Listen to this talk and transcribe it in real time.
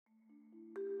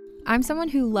I'm someone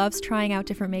who loves trying out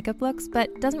different makeup looks,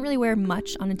 but doesn't really wear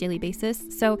much on a daily basis,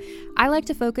 so I like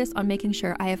to focus on making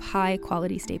sure I have high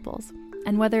quality staples.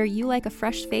 And whether you like a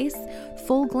fresh face,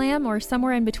 full glam, or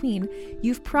somewhere in between,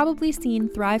 you've probably seen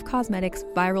Thrive Cosmetics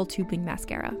Viral Tubing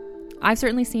Mascara. I've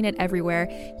certainly seen it everywhere.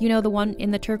 You know, the one in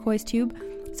the turquoise tube?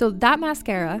 So that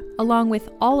mascara, along with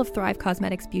all of Thrive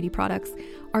Cosmetics beauty products,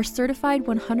 are certified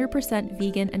 100%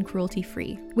 vegan and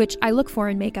cruelty-free, which I look for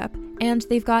in makeup, and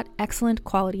they've got excellent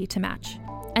quality to match.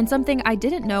 And something I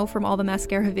didn't know from all the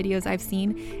mascara videos I've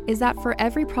seen is that for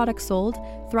every product sold,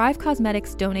 Thrive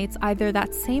Cosmetics donates either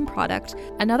that same product,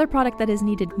 another product that is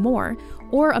needed more,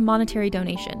 or a monetary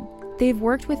donation. They've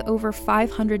worked with over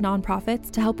 500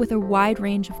 nonprofits to help with a wide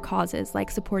range of causes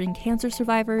like supporting cancer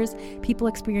survivors, people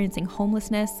experiencing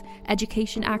homelessness,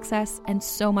 education access, and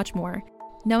so much more.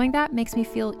 Knowing that makes me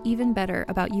feel even better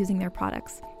about using their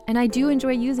products. And I do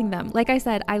enjoy using them. Like I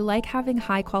said, I like having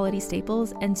high quality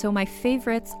staples, and so my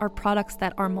favorites are products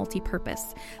that are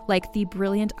multi-purpose, like the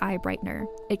Brilliant Eye Brightener.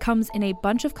 It comes in a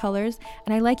bunch of colors,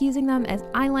 and I like using them as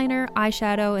eyeliner,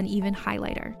 eyeshadow, and even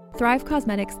highlighter. Thrive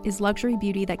Cosmetics is luxury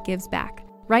beauty that gives back.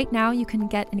 Right now, you can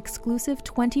get an exclusive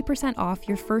 20% off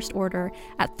your first order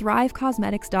at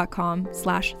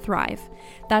thrivecosmetics.com/thrive.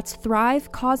 That's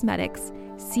Thrive Cosmetics,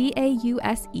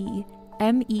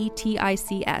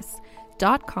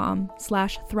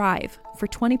 CAUSEMETICS.com/thrive for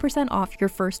 20% off your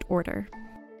first order.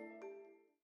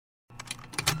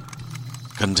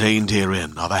 Contained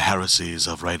herein are the heresies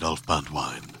of Radolf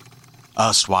Burntwine,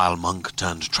 erstwhile monk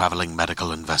turned traveling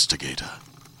medical investigator.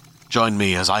 Join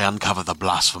me as I uncover the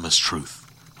blasphemous truth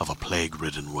of a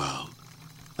plague-ridden world,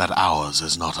 that ours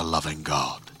is not a loving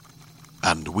God,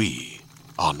 and we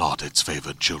are not its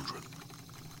favored children.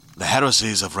 The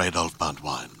Heresies of Radolf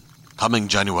Burntwine, coming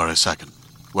January 2nd,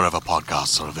 wherever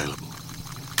podcasts are available.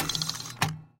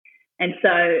 And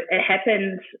so it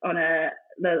happened on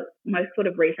the most sort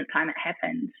of recent time it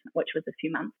happened, which was a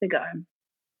few months ago.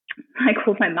 I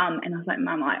called my mum and I was like,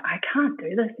 Mum, I can't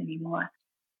do this anymore.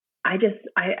 I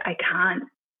can't.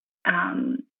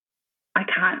 I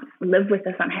can't live with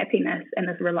this unhappiness and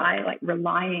this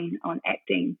relying on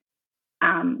acting,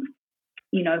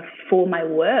 for my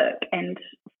work and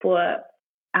for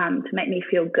to make me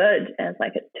feel good. And it's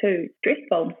like, it's too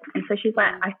stressful. And so she's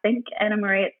like, I think,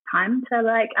 Anna-Maree, it's time to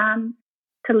let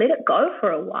it go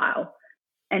for a while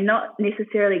and not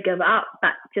necessarily give up,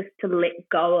 but just to let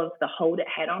go of the hold it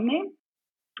had on me.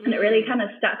 And it really kind of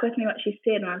stuck with me what she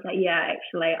said. And I was like, yeah,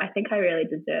 actually, I think I really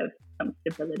deserve some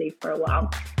stability for a while.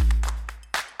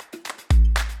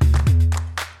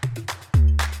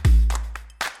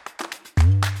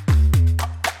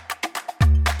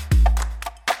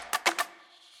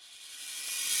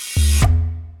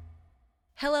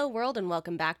 Hello, world, and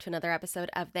welcome back to another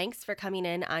episode of Thanks for Coming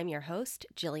In. I'm your host,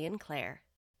 Jillian Clare.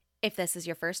 If this is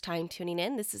your first time tuning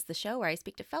in, this is the show where I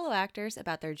speak to fellow actors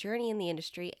about their journey in the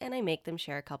industry and I make them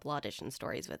share a couple audition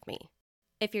stories with me.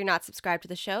 If you're not subscribed to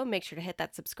the show, make sure to hit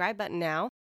that subscribe button now.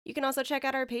 You can also check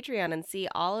out our Patreon and see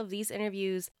all of these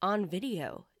interviews on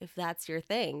video. If that's your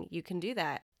thing, you can do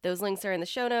that. Those links are in the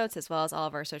show notes as well as all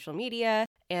of our social media.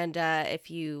 And if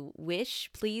you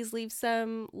wish, please leave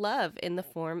some love in the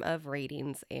form of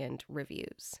ratings and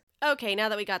reviews. Okay, now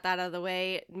that we got that out of the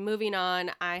way, moving on,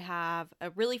 I have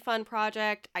a really fun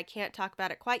project. I can't talk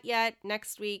about it quite yet.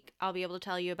 Next week, I'll be able to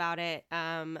tell you about it.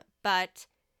 But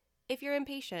if you're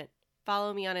impatient,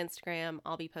 follow me on Instagram.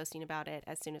 I'll be posting about it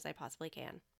as soon as I possibly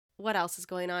can. What else is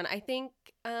going on? I think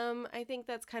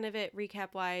that's kind of it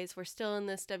recap-wise. We're still in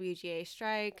this WGA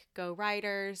strike. Go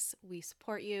Riders. We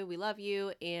support you. We love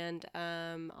you. And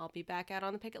I'll be back out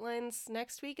on the picket lines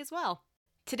next week as well.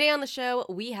 Today on the show,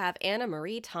 we have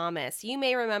Anna-Maree Thomas. You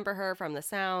may remember her from The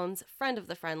Sounds, Friend of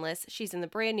the Friendless. She's in the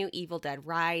brand new Evil Dead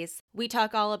Rise. We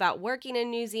talk all about working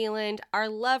in New Zealand, our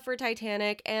love for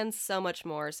Titanic, and so much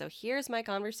more. So here's my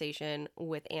conversation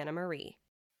with Anna-Maree.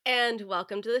 And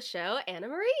welcome to the show,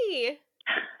 Anna-Maree.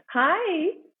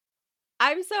 Hi.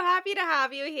 I'm so happy to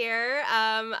have you here.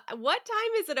 What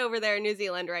time is it over there in New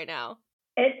Zealand right now?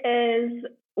 It is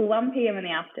 1 p.m. in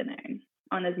the afternoon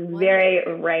on this very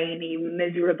rainy,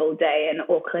 miserable day in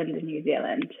Auckland, New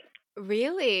Zealand.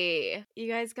 Really? You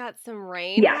guys got some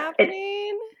rain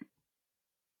happening?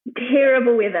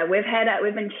 Terrible weather. We've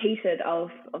been cheated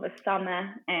of a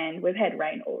summer, and we've had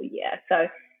rain all year. So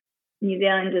New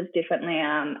Zealand is definitely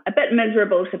a bit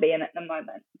miserable to be in at the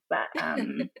moment. But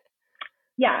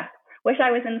yeah, wish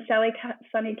I was in sunny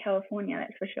California,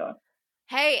 that's for sure.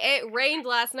 Hey, it rained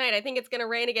last night. I think it's going to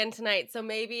rain again tonight. So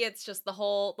maybe it's just the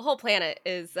whole planet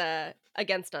is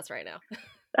against us right now.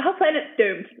 The whole planet's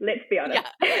doomed, let's be honest.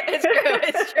 Yeah,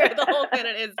 it's true. The whole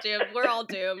planet is doomed. We're all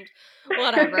doomed.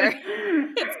 Whatever.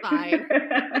 It's fine.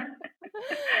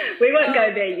 We won't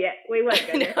go there yet. We won't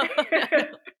go there. No.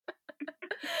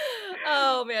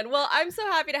 Oh, man. Well, I'm so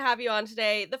happy to have you on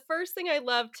today. The first thing I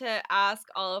love to ask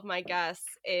all of my guests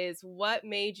is, what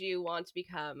made you want to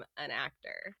become an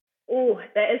actor? Oh,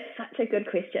 that is such a good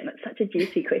question. It's such a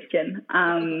juicy question.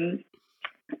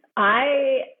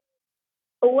 I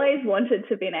always wanted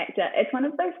to be an actor. It's one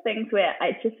of those things where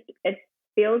it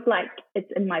feels like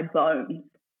it's in my bones.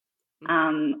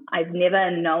 I've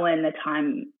never known the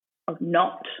time of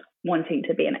not wanting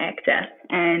to be an actor.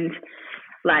 And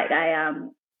like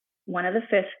one of the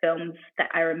first films that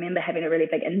I remember having a really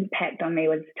big impact on me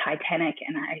was Titanic.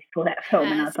 And I saw that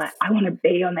film and I was like, I want to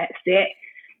be on that set.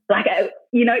 Like,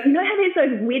 you know how there's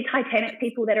those weird Titanic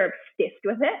people that are obsessed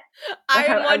with it? Like,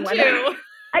 I am one too.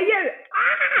 Are you?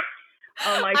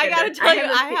 Oh my goodness. I gotta tell you,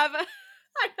 I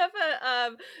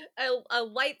have a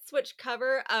light switch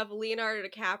cover of Leonardo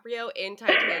DiCaprio in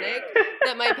Titanic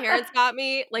that my parents got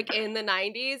me like in the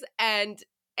 90s, and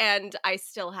I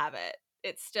still have it.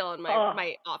 It's still in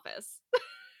my office.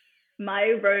 My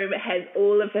room has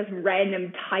all of this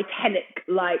random Titanic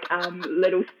like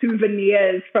little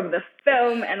souvenirs from the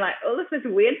film and like all of this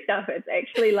weird stuff. It's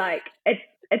actually like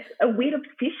it's a weird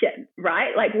obsession,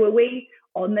 right? Like, were we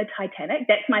on the Titanic?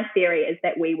 That's my theory, is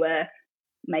that we were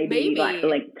maybe. Like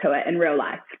linked to it in real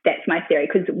life. That's my theory,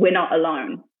 because we're not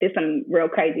alone. There's some real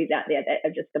crazies out there that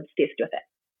are just obsessed with it.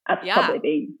 I'd probably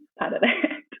be part of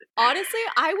that. Honestly,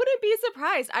 I wouldn't be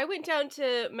surprised. I went down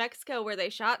to Mexico where they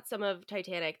shot some of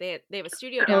Titanic. They have a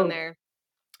studio down there,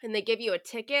 and they give you a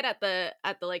ticket at the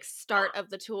like start of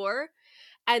the tour,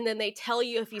 and then they tell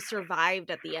you if you survived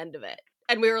at the end of it.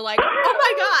 And we were like, oh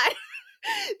my God,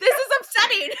 this is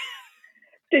upsetting.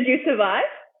 Did you survive?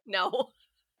 No.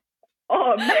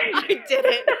 Oh man, I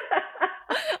didn't.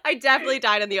 I definitely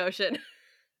died in the ocean.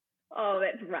 Oh,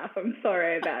 that's rough. I'm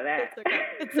sorry about that.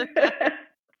 It's okay.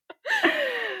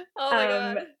 Oh my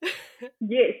God.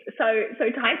 Yes. So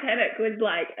Titanic was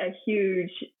like a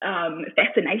huge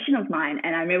fascination of mine.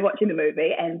 And I remember watching the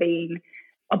movie and being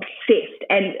obsessed,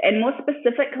 and more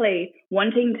specifically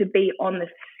wanting to be on the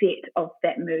set of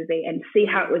that movie and see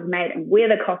how it was made and wear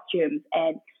the costumes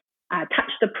and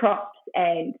touch the props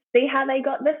and see how they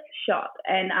got this shot.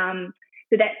 And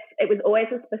so it was always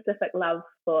a specific love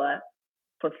for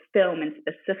film, and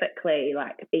specifically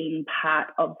like being part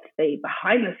of the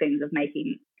behind the scenes of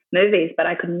making movies. But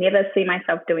I could never see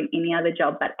myself doing any other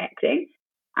job but acting.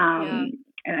 And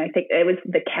I think it was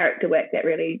the character work that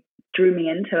really drew me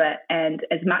into it. And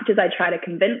as much as I try to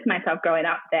convince myself growing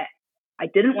up that I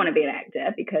didn't want to be an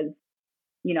actor, because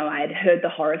you know, I had heard the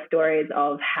horror stories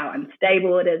of how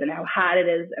unstable it is and how hard it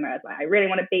is. And I was like, I really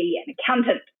want to be an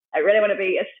accountant. I really want to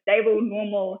be a stable,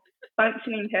 normal,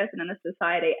 functioning person in this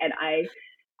society. And I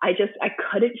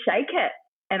couldn't shake it.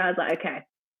 And I was like, okay,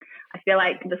 I feel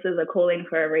like this is a calling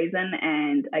for a reason,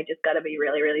 and I just got to be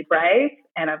really, really brave,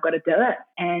 and I've got to do it.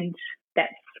 And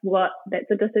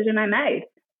that's a decision I made.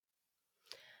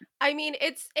 I mean,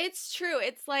 it's true.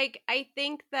 It's like, I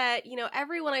think that, you know,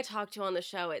 everyone I talk to on the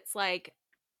show, it's like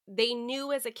they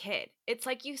knew as a kid. It's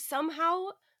like you somehow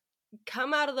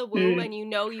come out of the womb and you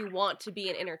know you want to be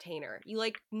an entertainer. You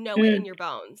like know it in your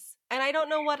bones. And I don't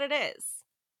know what it is.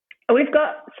 We've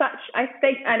got such, I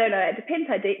don't know, it depends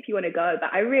how deep you want to go,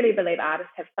 but I really believe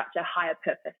artists have such a higher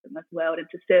purpose in this world, and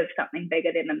to serve something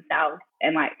bigger than themselves.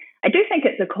 And like, I do think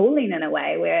it's a calling in a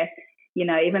way where, you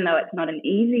know, even though it's not an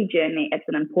easy journey, it's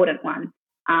an important one.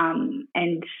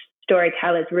 And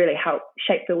storytellers really help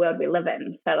shape the world we live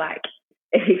in. So like,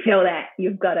 if you feel that,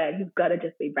 you've got to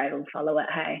just be brave and follow it.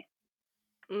 Hey.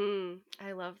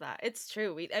 I love that. It's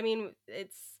true.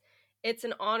 It's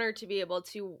an honor to be able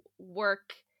to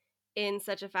work in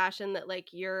such a fashion that like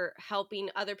you're helping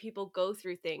other people go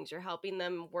through things. You're helping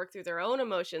them work through their own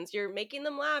emotions. You're making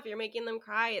them laugh. You're making them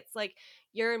cry. It's like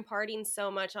you're imparting so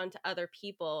much onto other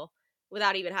people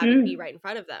without even having to be right in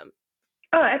front of them.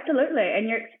 Oh, absolutely. And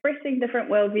you're expressing different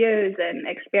worldviews and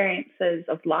experiences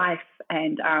of life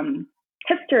and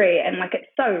history. And like,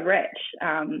 it's so rich.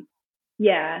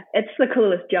 Yeah, it's the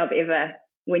coolest job ever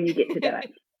when you get to do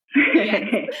it.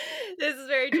 Yes, this is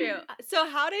very true. So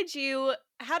how did you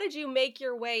make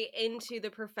your way into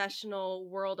the professional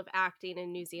world of acting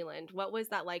in New Zealand? What was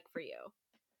that like for you?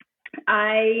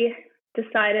 I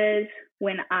decided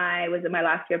when I was in my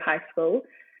last year of high school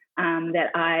that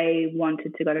I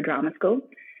wanted to go to drama school.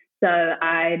 So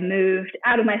I moved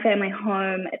out of my family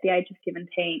home at the age of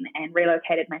 17 and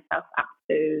relocated myself up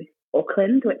to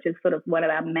Auckland, which is sort of one of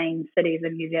our main cities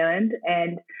in New Zealand,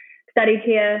 and studied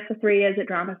here for 3 years at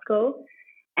drama school.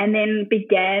 and then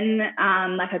began,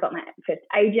 like I got my first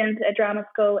agent at drama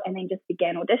school, and then just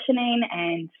began auditioning,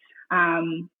 and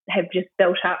have just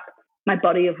built up my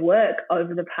body of work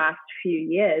over the past few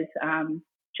years,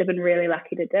 which I've been really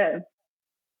lucky to do.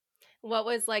 What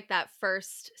was like that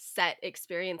first set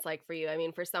experience like for you? I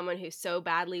mean, for someone who so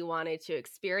badly wanted to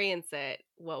experience it,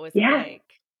 what was it like?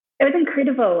 It was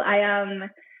incredible.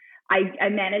 I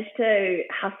managed to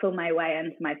hustle my way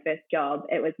into my first job.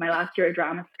 It was my last year of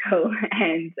drama school,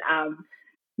 and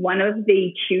one of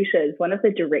the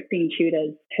directing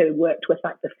tutors who worked with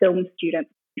like the film students,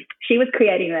 she was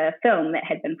creating a film that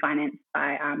had been financed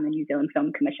by the New Zealand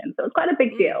Film Commission. So it was quite a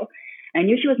big deal. I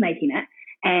knew she was making it,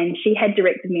 and she had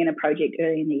directed me in a project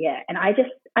early in the year. And I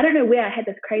don't know where I had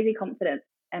this crazy confidence,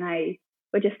 and I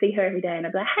would just see her every day, and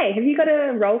I'd be like, hey, have you got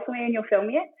a role for me in your film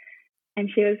yet? And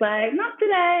she was like, not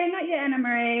today, not yet,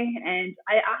 Anna-Maree. And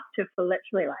I asked her for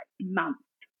literally like months.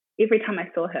 Every time I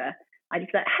saw her, I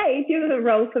just like, hey, do you have a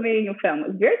role for me in your film? It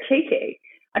was very cheeky.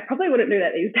 I probably wouldn't do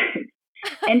that these days.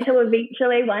 Until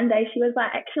eventually one day she was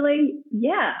like, actually,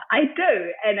 yeah, I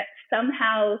do. And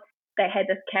somehow they had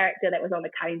this character that was on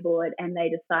the cutting board, and they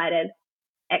decided,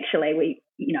 actually,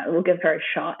 we'll give her a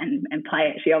shot and play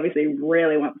it. She obviously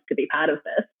really wants to be part of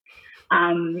this.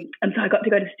 And so I got to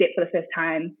go to set for the first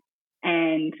time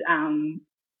and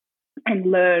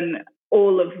learn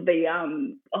all of the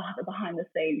behind the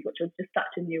scenes, which was just such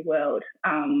a new world.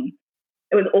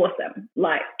 It was awesome.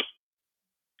 Like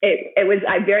it was.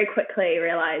 I very quickly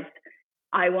realized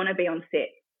I want to be on set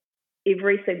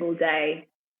every single day,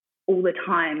 all the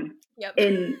time,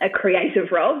 in a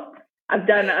creative role. I've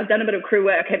done a bit of crew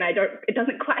work, and it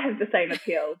doesn't quite have the same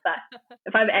appeal. But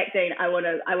if I'm acting, I want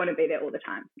to be there all the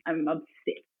time. I'm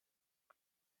obsessed.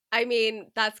 I mean,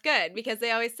 that's good, because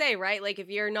they always say, right? Like, if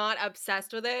you're not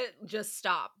obsessed with it, just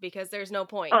stop, because there's no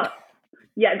point. Oh,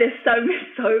 yeah, there's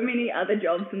so many other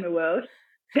jobs in the world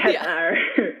that are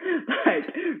like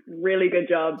really good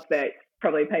jobs that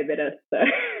probably pay better. So.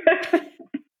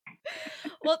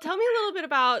 Well, tell me a little bit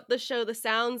about the show The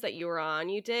Sounds that you were on.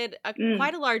 You did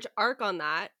quite a large arc on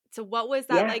that. So what was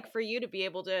that like for you to be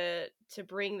able to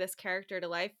bring this character to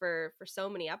life for so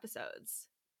many episodes?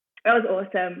 It was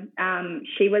awesome.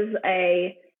 She was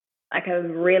a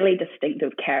really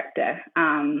distinctive character.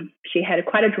 She had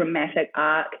quite a dramatic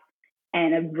arc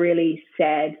and a really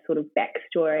sad sort of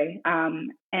backstory.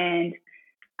 And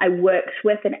I worked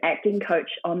with an acting coach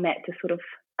on that to sort of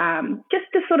just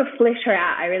to sort of flesh her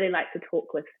out. I really like to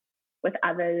talk with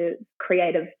other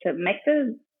creatives to make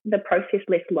the process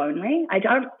less lonely. I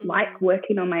don't like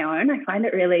working on my own. I find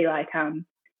it really like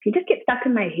you just get stuck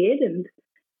in my head and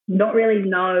not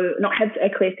have a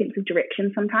clear sense of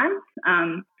direction sometimes.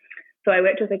 So I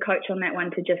worked with a coach on that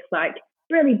one to just like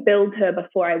really build her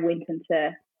before I went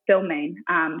into filming.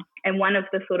 And one of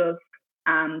the sort of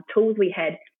tools we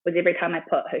had was every time I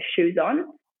put her shoes on,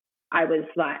 I was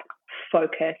like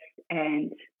focused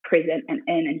and present and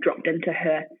in and dropped into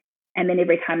her. And then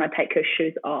every time I take her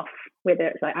shoes off, whether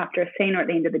it's like after a scene or at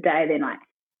the end of the day, then like,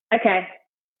 okay,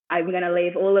 I'm going to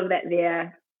leave all of that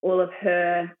there, all of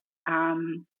her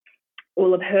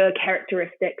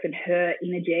characteristics and her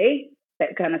energy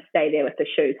that's going to stay there with the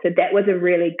shoes. So that was a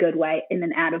really good way in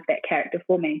and out of that character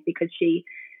for me, because she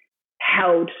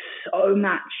held so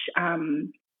much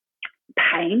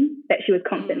pain that she was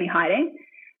constantly hiding.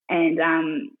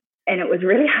 And it was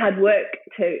really hard work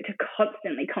to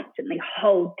constantly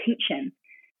hold tension.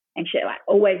 And she like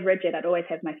always rigid. I'd always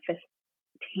have my fist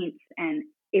tense and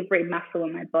every muscle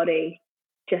in my body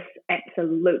just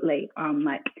absolutely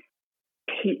like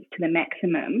tense to the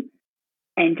maximum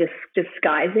and just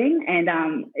disguising. And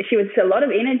she was a lot of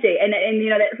energy, and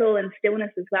that's all in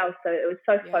stillness as well. So it was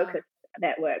so focused,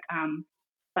 that work.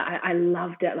 But I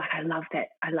loved it. Like I love that.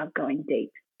 I love going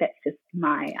deep. That's just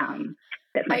my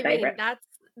favorite. Mean,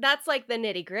 that's like the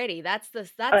nitty gritty. That's the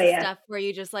stuff where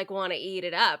you just like want to eat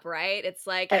it up, right? It's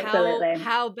like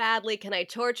how badly can I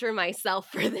torture myself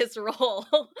for this role?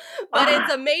 But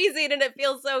it's amazing and it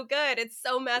feels so good. It's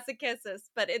so masochistic,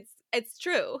 but it's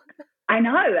true. I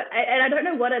know, and I don't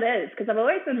know what it is, because I've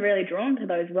always been really drawn to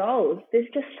those roles. There's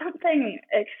just something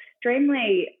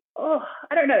extremely,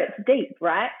 I don't know, it's deep,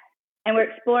 right? And we're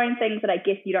exploring things that I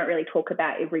guess you don't really talk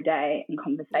about every day in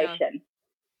conversation. Yeah.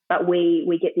 But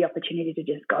we get the opportunity to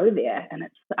just go there, and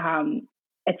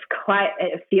it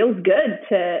feels good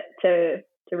to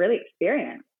really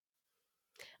experience.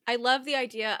 I love the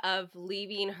idea of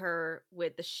leaving her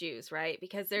with the shoes, right?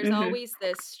 Because there's always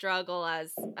this struggle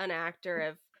as an actor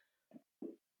of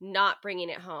not bringing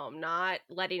it home, not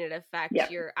letting it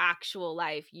affect your actual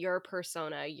life, your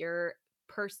persona, your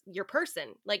your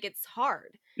person. Like, it's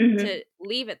hard Mm-hmm. to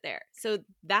leave it there. So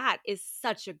that is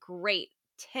such a great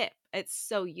tip. It's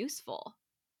so useful.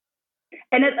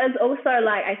 And it is also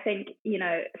like, I think, you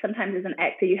know, sometimes as an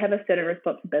actor, you have a certain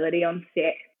responsibility on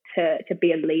set to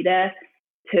be a leader,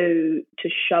 to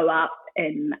show up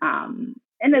in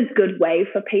a good way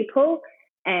for people.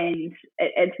 And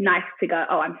it's nice to go,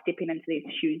 oh, I'm stepping into these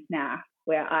shoes now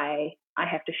where I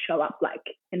have to show up like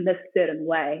in this certain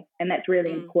way. And that's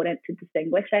really important to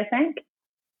distinguish, I think.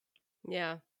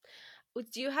 Yeah.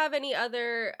 Do you have any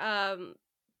other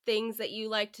things that you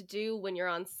like to do when you're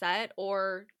on set,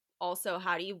 or also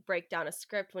how do you break down a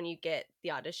script when you get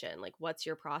the audition? Like, what's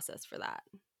your process for that?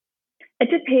 It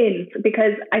depends,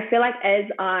 because I feel like as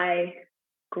I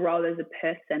grow as a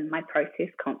person, my process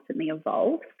constantly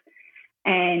evolves.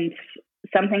 And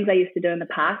some things I used to do in the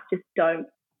past just don't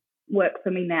work for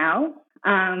me now.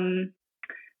 And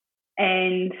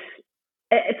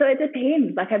so it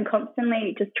depends. Like, I'm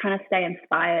constantly just trying to stay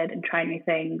inspired and try new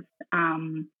things,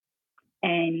 and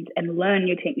learn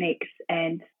new techniques.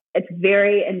 And it's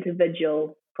very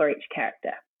individual for each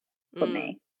character for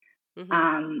me.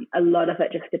 Mm-hmm. A lot of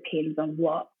it just depends on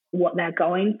what they're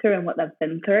going through and what they've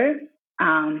been through,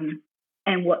 and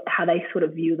how they sort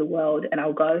of view the world. And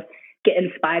I'll get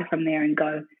inspired from there and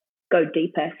go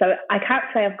deeper. So I can't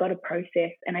say I've got a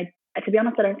process, and to be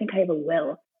honest, I don't think I ever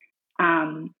will.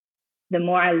 The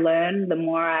more I learn, the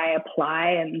more I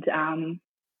apply,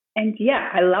 and yeah,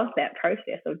 I love that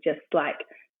process of just like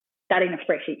starting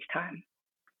afresh each time.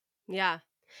 Yeah.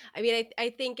 I mean,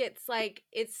 I think it's like,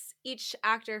 each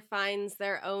actor finds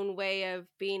their own way of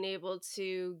being able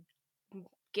to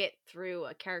get through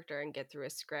a character and get through a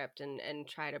script and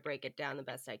try to break it down the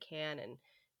best I can, and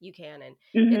you can. And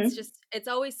it's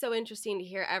always so interesting to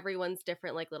hear everyone's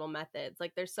different, like, little methods.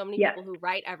 Like, there's so many people who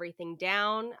write everything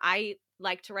down. I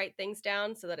like to write things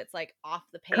down so that it's like off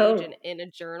the page and in a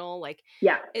journal. Like,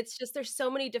 it's just, there's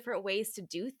so many different ways to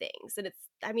do things. And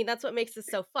that's what makes this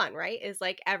so fun, right? Is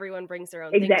like everyone brings their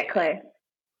own thing to it.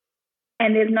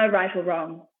 And there's no right or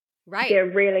wrong. Right. There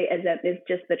really isn't. There's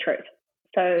just the truth.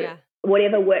 So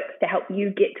whatever works to help you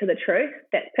get to the truth,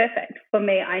 that's perfect. For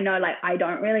me, I know, like, I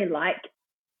don't really like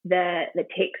the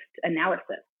text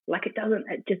analysis. Like,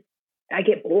 I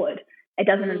get bored. It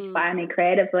doesn't inspire me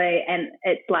creatively. And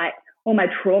it's like all my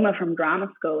trauma from drama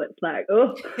school, it's like,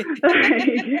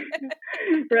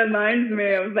 reminds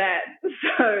me of that.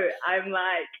 So I'm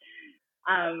like,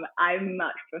 I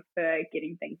much prefer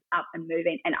getting things up and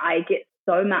moving. And I get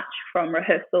so much from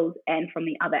rehearsals and from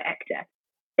the other actor.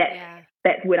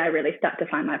 That's when I really start to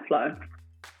find my flow.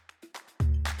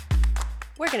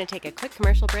 We're going to take a quick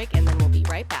commercial break, and then we'll be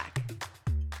right back.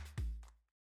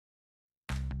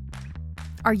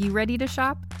 Are you ready to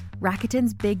shop?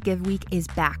 Rakuten's Big Give Week is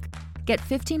back. Get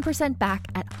 15% back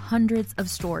at hundreds of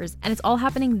stores, and it's all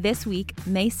happening this week,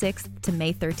 May 6th to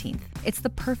May 13th. It's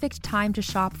the perfect time to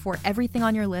shop for everything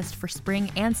on your list for spring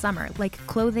and summer, like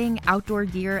clothing, outdoor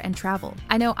gear, and travel.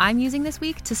 I know I'm using this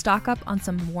week to stock up on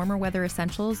some warmer weather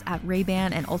essentials at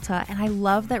Ray-Ban and Ulta, and I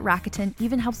love that Rakuten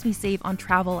even helps me save on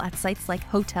travel at sites like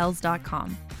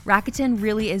Hotels.com. Rakuten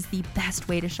really is the best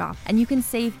way to shop, and you can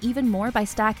save even more by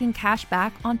stacking cash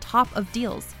back on top of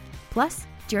deals. Plus,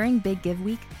 during Big Give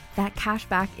Week, that cash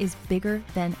back is bigger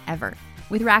than ever.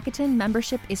 With Rakuten,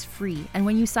 membership is free, and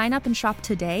when you sign up and shop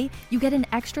today, you get an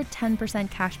extra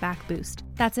 10% cash back boost.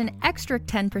 That's an extra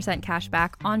 10% cash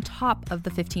back on top of the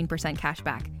 15% cash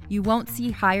back. You won't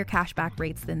see higher cash back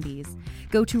rates than these.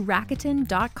 Go to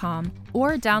Rakuten.com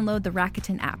or download the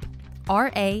Rakuten app.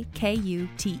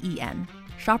 Rakuten.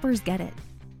 Shoppers get it.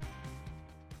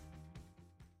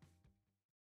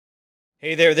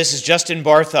 Hey there, this is Justin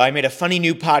Bartha. I made a funny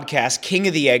new podcast, King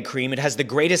of the Egg Cream. It has the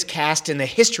greatest cast in the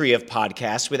history of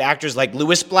podcasts with actors like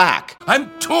Louis Black. I'm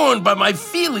torn by my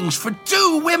feelings for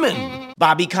two women.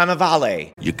 Bobby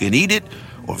Cannavale. You can eat it,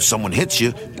 or if someone hits you,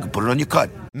 you can put it on your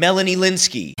cut. Melanie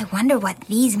Linsky. I wonder what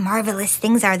these marvelous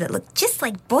things are that look just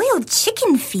like boiled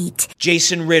chicken feet.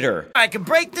 Jason Ritter. I can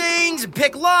break things and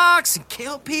pick locks and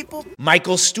kill people.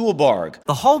 Michael Stuhlbarg.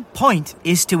 The whole point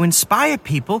is to inspire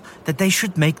people that they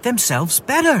should make themselves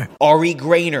better. Ari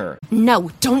Grainer.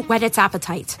 No, don't whet its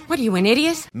appetite. What are you, an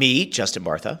idiot? Me, Justin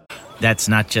Bartha. That's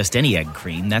not just any egg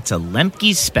cream, that's a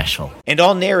Lemke's special. And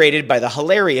all narrated by the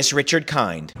hilarious Richard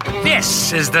Kind.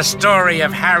 This is the story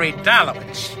of Harry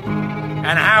Dalowitz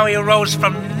and how he rose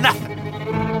from nothing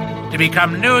to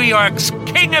become New York's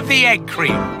King of the Egg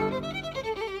Cream.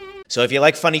 So if you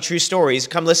like funny true stories,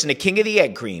 come listen to King of the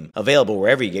Egg Cream, available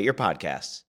wherever you get your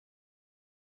podcasts.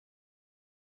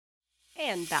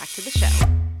 And back to the show.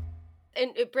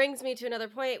 And it brings me to another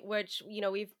point, which,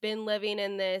 we've been living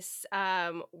in this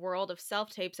world of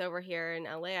self-tapes over here in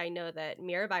LA. I know that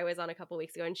Mirabai was on a couple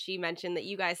weeks ago, and she mentioned that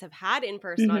you guys have had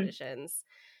in-person auditions.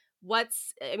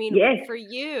 Yes. For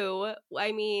you,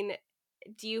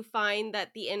 do you find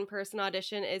that the in-person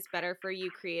audition is better for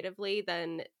you creatively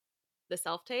than the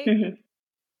self-tape?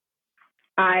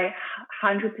 I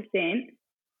 100%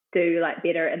 do like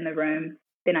better in the room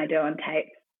than I do on tape.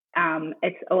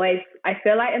 It's always, I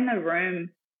feel like in the room,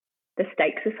 the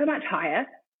stakes are so much higher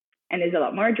and there's a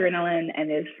lot more adrenaline and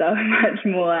there's so much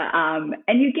more,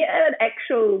 and you get an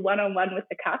actual one-on-one with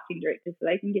the casting director so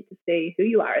they can get to see who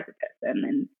you are as a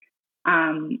person,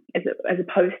 and as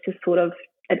opposed to sort of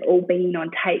it all being on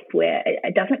tape where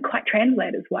it doesn't quite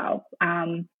translate as well.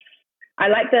 I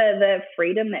like the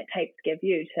freedom that tapes give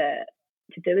you to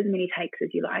do as many takes as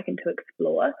you like and to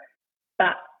explore,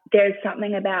 but there's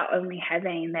something about only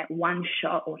having that one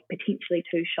shot or potentially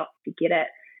two shots to get it,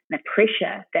 and the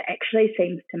pressure that actually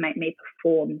seems to make me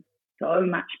perform so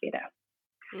much better.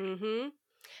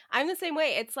 I'm the same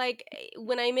way. It's like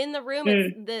when I'm in the room,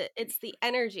 it's the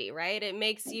energy, right? It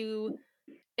makes you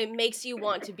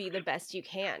want to be the best you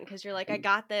can because you're like, I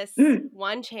got this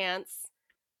one chance.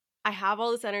 I have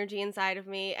all this energy inside of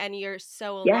me, and you're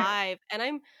so alive. And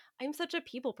I'm such a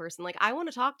people person. Like, I want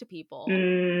to talk to people.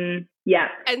 Yeah.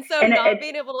 And so not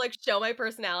being able to like show my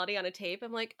personality on a tape,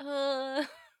 I'm like,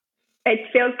 It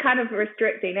feels kind of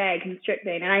restricting,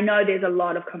 constricting. And I know there's a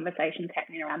lot of conversations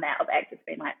happening around that of actors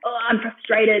being like, oh, I'm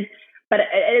frustrated. But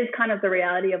it is kind of the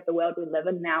reality of the world we live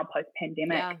in now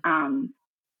post-pandemic. Yeah.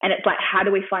 And it's like, how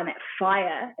do we find that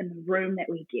fire in the room that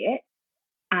we get?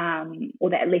 Or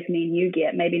that at least me and you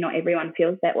get. Maybe not everyone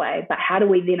feels that way, but how do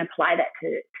we then apply that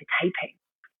to taping?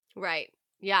 Right.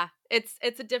 Yeah. It's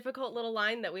a difficult little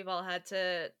line that we've all had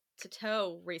to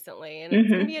toe recently. And it's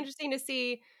going to be interesting to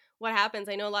see what happens.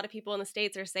 I know a lot of people in the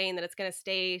States are saying that it's going to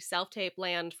stay self-tape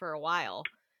land for a while.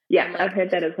 Yeah, like, I've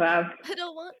heard that as well. I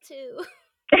don't want to.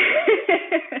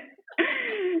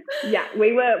 Yeah,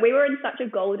 we were in such a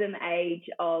golden age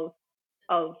of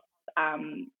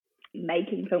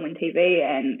making film and TV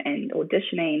and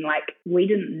auditioning. Like, we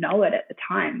didn't know it at the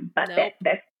time, but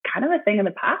that's kind of a thing of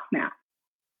the past now.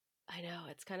 I know,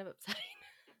 it's kind of upsetting.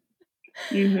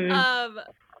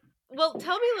 Well,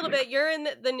 tell me a little bit. You're in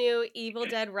the new Evil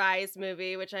Dead Rise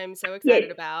movie, which I'm so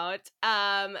excited about.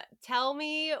 Tell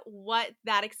me what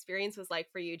that experience was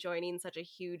like for you joining such a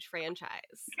huge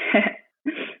franchise.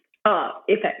 Oh,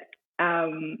 epic.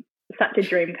 Such a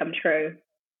dream come true.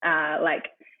 Like,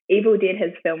 Evil Dead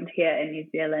has filmed here in New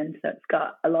Zealand, so it's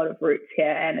got a lot of roots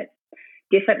here, and it's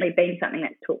definitely been something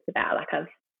that's talked about. Like, I've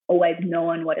always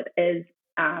known what it is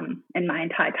in my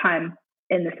entire time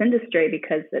in this industry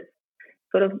because it's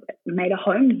sort of made a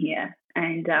home here.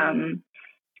 And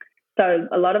so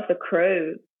a lot of the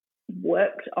crew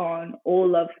worked on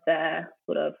all of the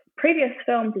sort of previous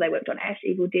films. They worked on Ash,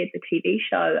 Evil Dead, the TV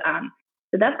show.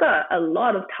 So they've got a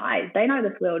lot of ties. They know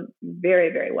this world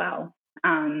very, very well.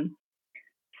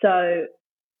 So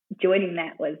joining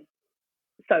that was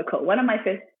so cool. One of my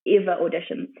first ever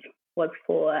auditions was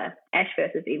for Ash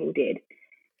versus Evil Dead.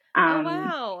 Oh,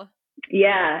 wow.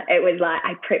 Yeah, it was like,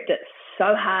 I prepped it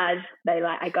so hard.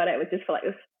 I got it. It was just for like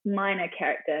this minor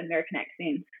character, American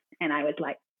accent. And I was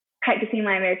like practicing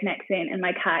my American accent in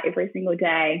my car every single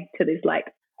day to these like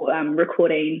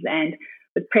recordings, and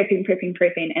was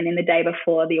prepping. And then the day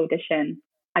before the audition,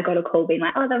 I got a call being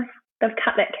like, oh, they've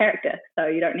cut that character, so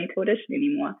you don't need to audition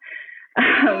anymore.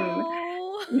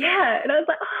 Yeah, and I was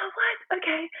like, oh, what?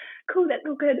 Okay, cool, that's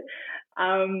all good.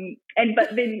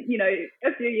 But then,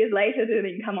 a few years later to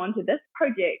then come on to this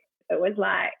project, it was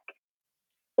like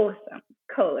awesome,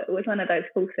 cool. It was one of those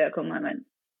full circle moments.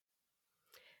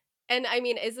 And I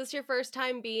mean, is this your first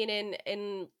time being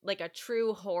in like a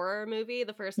true horror movie?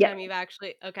 The first time you've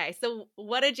actually... Okay, so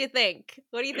what did you think?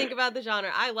 What do you think about the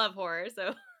genre? I love horror,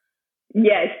 so...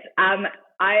 Yes, I'm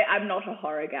not a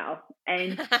horror gal,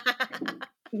 and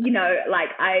like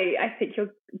I think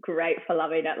you're great for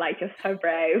loving it. Like, you're so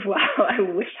brave. Wow, I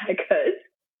wish I could.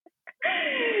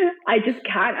 I just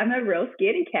can't. I'm a real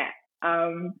scaredy cat.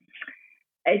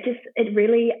 It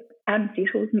really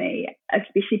unsettles me,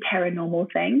 especially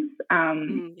paranormal things.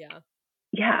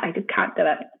 Yeah, I just can't do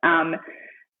it.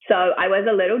 So I was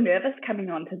a little nervous coming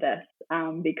onto this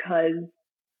because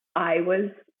I was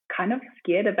kind of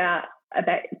scared about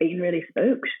being really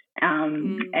spooked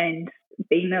and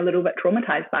being a little bit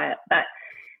traumatized by it. But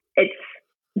it's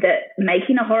that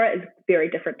making a horror is very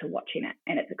different to watching it,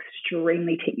 and it's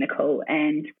extremely technical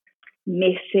and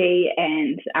messy,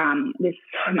 and there's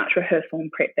so much rehearsal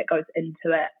and prep that goes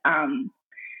into it. And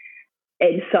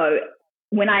so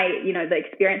when the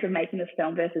experience of making this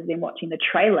film versus then watching the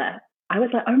trailer, I was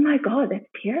like, oh my God, that's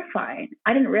terrifying.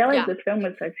 I didn't realize this film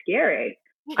was so scary.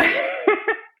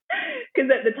 Because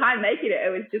at the time making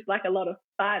it was just like a lot of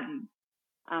fun.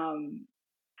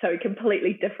 So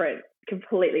completely different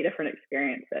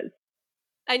experiences.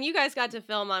 And you guys got to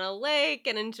film on a lake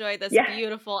and enjoy this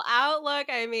beautiful outlook.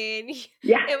 I mean,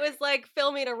 it was like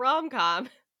filming a rom-com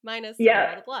minus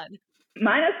all the blood.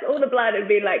 Minus all the blood and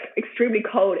being like extremely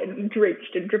cold and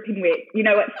drenched and dripping wet. You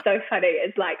know what's so funny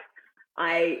is like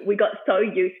we got so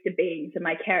used to being, so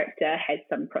my character had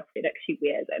some prosthetics she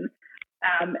wears, and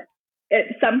at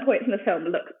some points in the film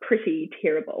it looks pretty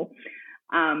terrible.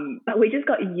 But we just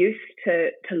got used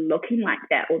to looking like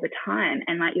that all the time.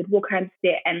 And like you'd walk around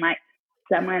set and like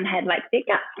someone had like their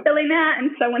guts spilling out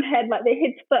and someone had like their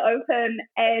head split open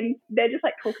and they're just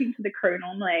like talking to the crew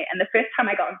normally. And the first time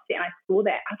I got on set and I saw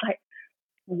that, I was like,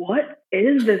 what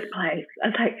is this place? I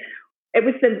was like, it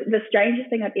was the strangest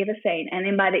thing I've ever seen. And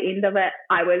then by the end of it,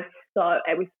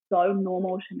 it was so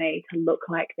normal to me to look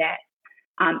like that.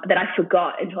 That I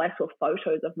forgot until I saw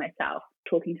photos of myself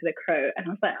talking to the crew. And I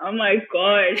was like, oh my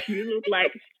gosh, you look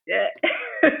like shit.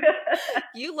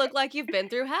 You look like you've been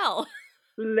through hell.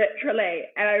 Literally.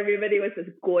 And I remember there was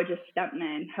this gorgeous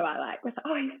stuntman who I was like,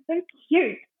 oh, he's so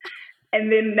cute.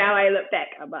 And then now I look back,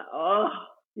 I'm like, oh,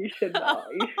 you should know.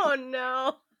 Oh,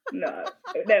 no. No,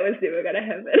 that was never going to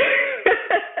happen.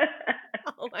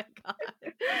 Oh, my God.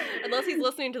 Unless he's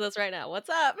listening to this right now. What's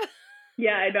up?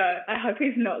 Yeah, I know. I hope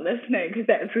he's not listening because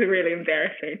that's really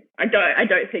embarrassing. I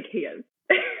don't think he is.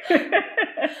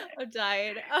 I'm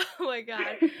dying. Oh my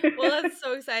God. Well, that's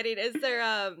so exciting. Is there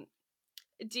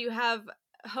do you have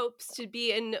hopes to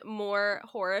be in more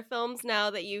horror films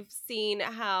now that you've seen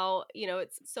how,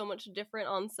 it's so much different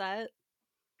on set?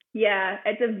 Yeah,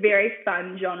 it's a very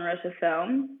fun genre to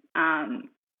film.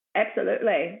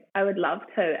 Absolutely. I would love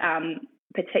to.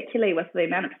 Particularly with the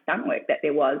amount of stunt work that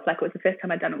there was. Like, it was the first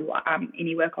time I'd done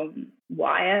any work on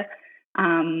wire.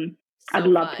 I'd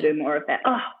love to do more of that.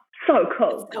 Oh, so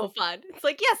cool. It's so fun. It's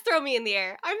like, yes, throw me in the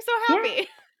air. I'm so happy.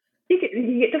 Yeah.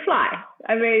 You get to fly.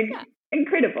 I mean,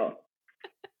 incredible.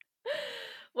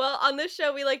 Well, on this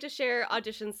show, we like to share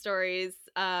audition stories.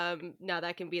 Now,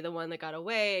 that can be the one that got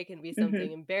away. It can be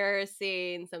something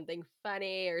embarrassing, something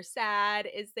funny or sad.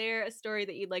 Is there a story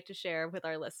that you'd like to share with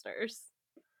our listeners?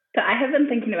 So I have been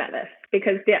thinking about this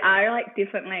because there are like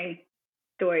definitely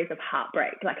stories of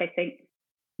heartbreak. Like, I think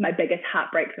my biggest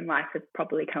heartbreaks in life has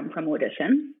probably come from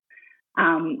auditions,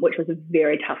 which was a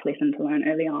very tough lesson to learn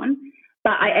early on.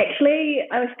 But I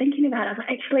was thinking about it. I was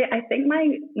like, I think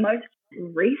my most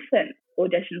recent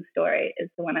audition story is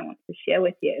the one I want to share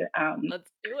with you. Let's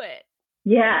do it.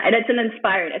 Yeah, and it's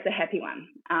a happy one.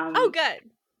 Oh, good.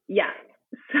 Yeah.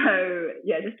 So,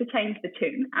 just to change the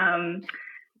tune.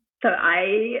 So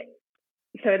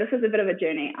this was a bit of a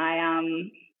journey. I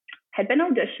had been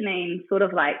auditioning sort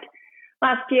of like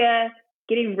last year.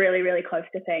 Getting really, really close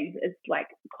to things is like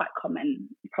quite common.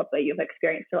 Probably you've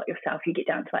experienced a lot yourself. You get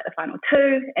down to like the final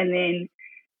two, and then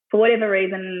for whatever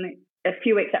reason, a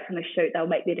few weeks out from the shoot, they'll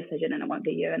make their decision and it won't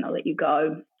be you, and they'll let you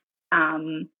go.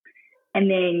 And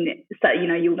then, so,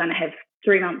 you're going to have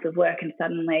 3 months of work and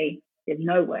suddenly there's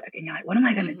no work. And you're like, what am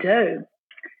I going to do?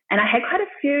 And I had quite a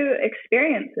few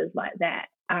experiences like that,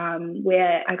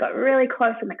 where I got really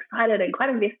close and excited and quite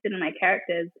invested in my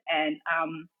characters. And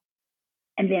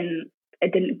then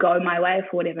it didn't go my way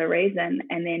for whatever reason,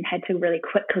 and then had to really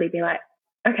quickly be like,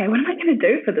 okay, what am I going to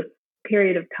do for this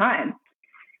period of time?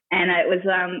 And it was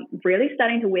really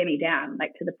starting to wear me down,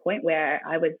 like to the point where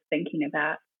I was thinking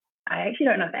about, I actually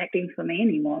don't know if acting's for me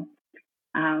anymore.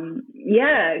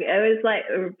 It was like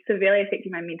severely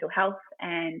affecting my mental health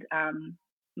and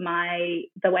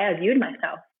the way I viewed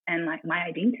myself and like my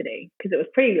identity, because it was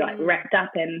pretty like wrapped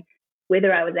up in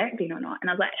whether I was acting or not. And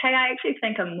I was like, hey, I actually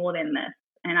think I'm more than this,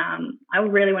 and I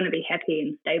really want to be happy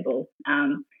and stable.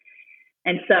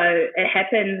 And so it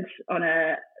happened on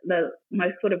the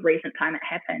most sort of recent time it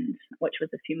happened, which was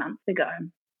a few months ago.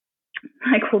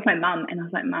 I called my mum and I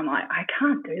was like, Mum, I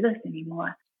can't do this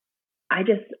anymore. I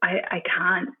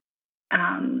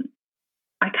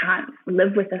can't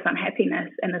live with this unhappiness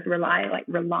and this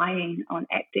relying on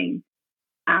acting,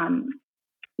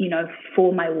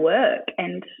 for my work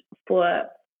and for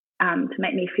to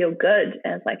make me feel good.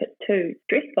 And it's like, it's too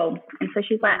stressful. And so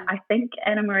she's like, I think,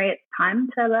 Anna-Maree, it's time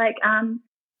to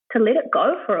to let it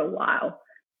go for a while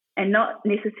and not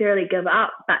necessarily give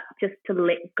up, but just to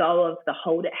let go of the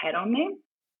hold it had on me.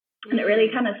 And it really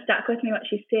kind of stuck with me what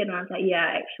she said. And I was like,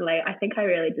 yeah, actually, I think I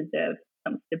really deserve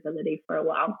some stability for a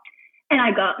while. And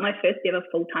I got my first ever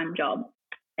full-time job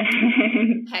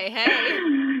And Hey.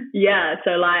 Yeah,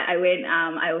 so like I went.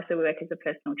 I also work as a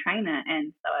personal trainer,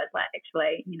 and so I was like,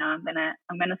 actually, I'm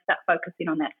gonna start focusing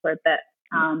on that for a bit.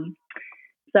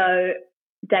 So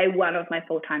day one of my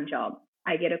full-time job,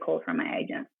 I get a call from my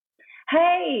agent.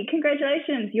 Hey,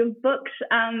 congratulations! You've booked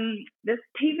this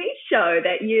TV show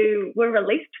that you were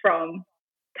released from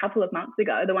a couple of months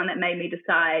ago. The one that made me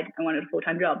decide I wanted a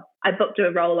full-time job. I booked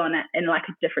a role on it in like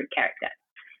a different character.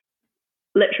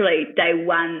 Literally day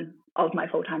one of my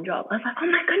full-time job, I was like, oh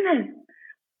my goodness,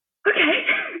 okay.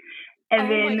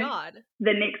 And then my God.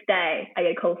 The next day, I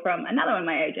get a call from another one of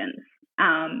my agents.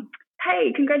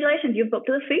 Hey, congratulations, you've booked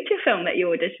a feature film that you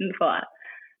auditioned for.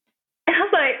 And I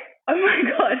was like, oh my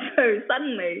God. So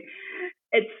suddenly,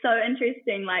 it's so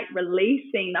interesting, like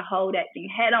releasing the whole acting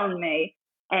head on me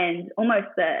and almost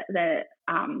the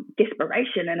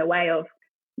desperation in a way of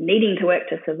needing to work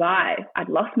to survive. I'd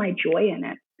lost my joy in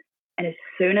it. And as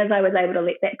soon as I was able to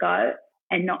let that go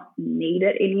and not need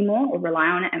it anymore or rely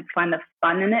on it and find the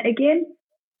fun in it again,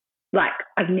 like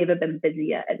I've never been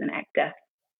busier as an actor.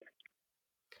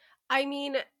 I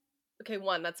mean, okay,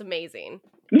 one, that's amazing.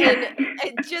 Yeah. And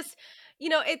it just,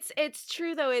 it's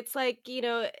true though. It's like,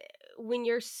 when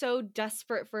you're so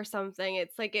desperate for something,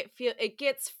 it's like it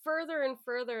gets further and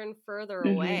further and further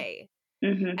away.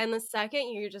 Mm-hmm. And the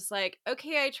second you're just like,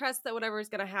 okay, I trust that whatever is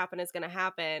going to happen is going to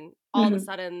happen. All of a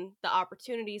sudden the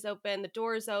opportunities open, the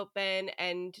doors open,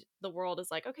 and the world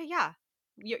is like, okay, yeah,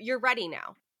 you're ready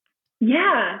now.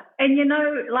 Yeah. And,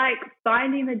 like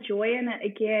finding the joy in it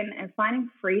again and finding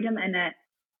freedom in it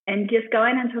and just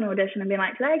going into an audition and being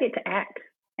like, today I get to act.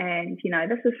 And,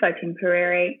 this is so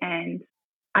temporary and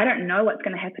I don't know what's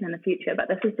going to happen in the future, but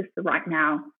this is just the right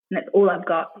now. And that's all I've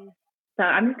got. So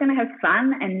I'm just going to have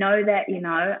fun and know that,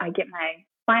 I get my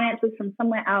finances from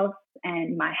somewhere else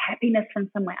and my happiness from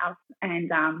somewhere else.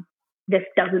 And this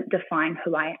doesn't define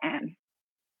who I am.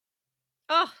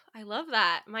 Oh, I love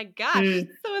that. My gosh,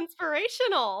 so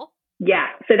inspirational. Yeah.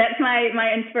 So that's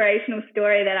my inspirational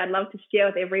story that I'd love to share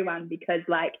with everyone because,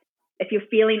 like, if you're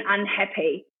feeling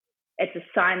unhappy, it's a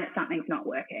sign that something's not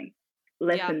working.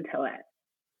 Listen to it.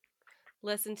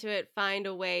 Listen to it. Find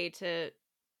a way to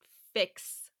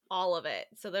fix all of it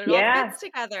so that it all fits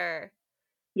together.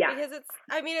 Yeah. Because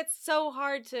it's so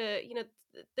hard to,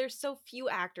 there's so few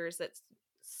actors that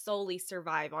solely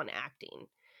survive on acting.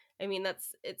 I mean,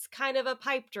 it's kind of a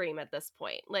pipe dream at this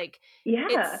point. Like,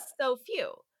 it's so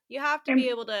few. You have to be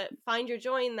able to find your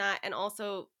joy in that and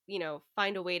also,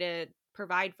 find a way to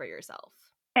provide for yourself.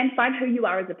 And find who you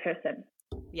are as a person.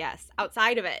 Yes.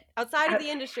 Outside of it. Outside of the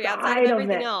industry. Outside of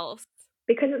everything else.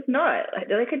 Because it's not,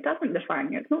 like it doesn't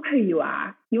define you. It's not who you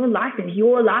are. Your life is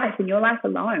your life and your life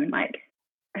alone.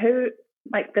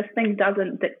 This thing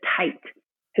doesn't dictate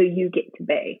who you get to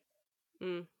be.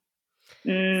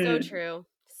 So true.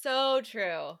 So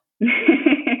true.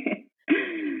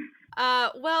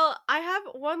 Well, I have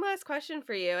one last question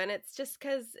for you, and it's just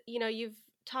because, you've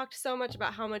talked so much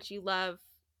about how much you love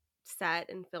set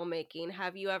and filmmaking.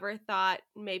 Have you ever thought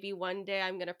maybe one day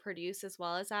I'm going to produce as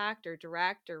well as act or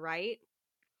direct or write?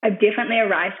 I'm definitely a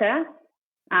writer.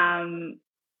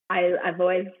 I've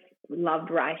always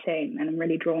loved writing and I'm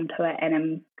really drawn to it, and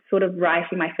I'm sort of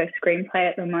writing my first screenplay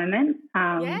at the moment,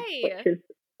 which is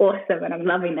awesome, and I'm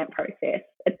loving that process.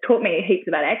 It's taught me heaps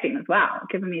about acting as well,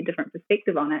 given me a different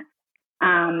perspective on it.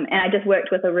 And I just worked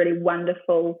with a really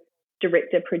wonderful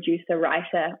director, producer,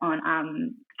 writer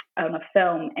on a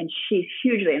film, and she's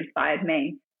hugely inspired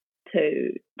me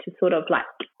to sort of like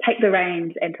take the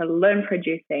reins and to learn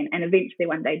producing and eventually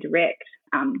one day direct.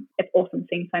 It's awesome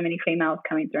seeing so many females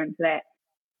coming through into that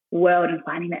world and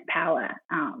finding that power.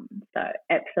 So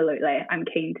absolutely, I'm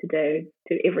keen to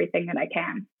do everything that I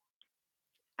can.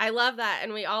 I love that,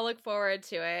 and we all look forward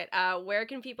to it. Where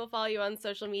can people follow you on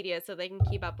social media so they can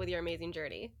keep up with your amazing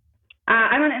journey?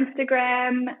 I'm on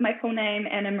Instagram. My full name,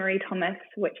 Anna-Maree Thomas,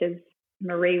 which is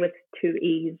Marie with 2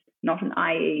 E's, not an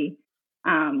I-E.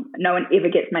 No one ever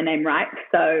gets my name right,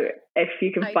 so if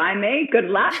you can find me, good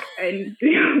luck and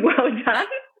well done.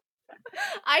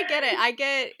 I get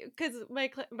it. Because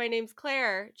my name's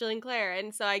Claire, Jillian Claire,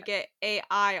 and so I get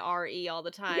A-I-R-E all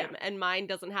the time, and mine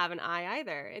doesn't have an I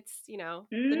either. It's, the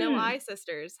No I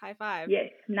sisters. High five. Yes,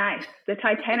 nice. The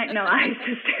Titanic No I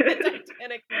sisters. The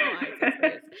Titanic No I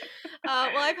sisters.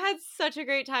 Well, I've had such a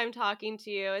great time talking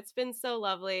to you. It's been so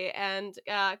lovely, and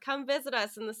come visit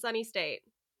us in the sunny state.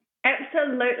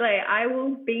 Absolutely. I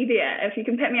will be there. If you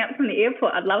can pick me up from the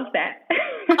airport, I'd love that.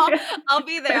 I'll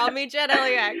be there. I'll meet you at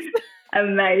LAX.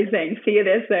 Amazing. See you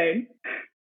there soon.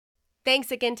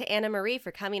 Thanks again to Anna-Maree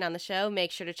for coming on the show.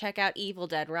 Make sure to check out Evil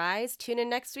Dead Rise. Tune in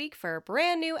next week for a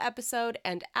brand new episode.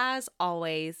 And as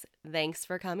always, thanks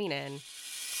for coming in.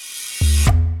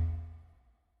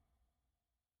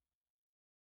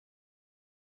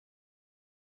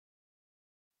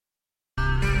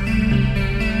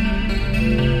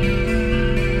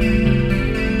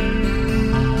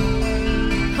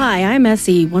 Hi, I'm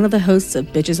Essie, one of the hosts of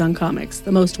Bitches on Comics,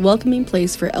 the most welcoming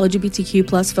place for LGBTQ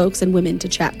plus folks and women to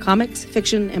chat comics,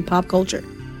 fiction, and pop culture.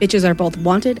 Bitches are both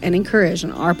wanted and encouraged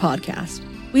on our podcast.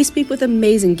 We speak with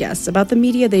amazing guests about the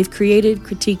media they've created,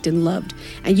 critiqued, and loved,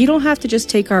 and you don't have to just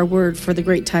take our word for the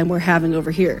great time we're having over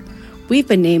here. We've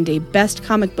been named a Best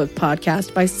Comic Book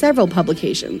Podcast by several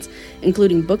publications,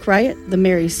 including Book Riot, The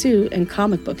Mary Sue, and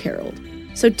Comic Book Herald.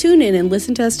 So tune in and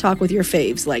listen to us talk with your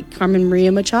faves like Carmen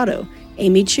Maria Machado,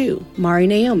 Amy Chu, Mari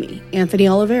Naomi, Anthony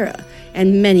Oliveira,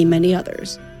 and many, many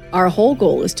others. Our whole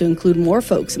goal is to include more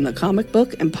folks in the comic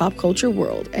book and pop culture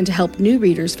world and to help new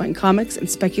readers find comics and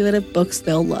speculative books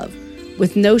they'll love,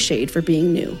 with no shade for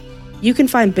being new. You can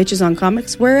find Bitches on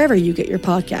Comics wherever you get your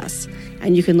podcasts,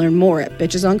 and you can learn more at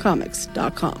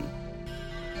bitchesoncomics.com.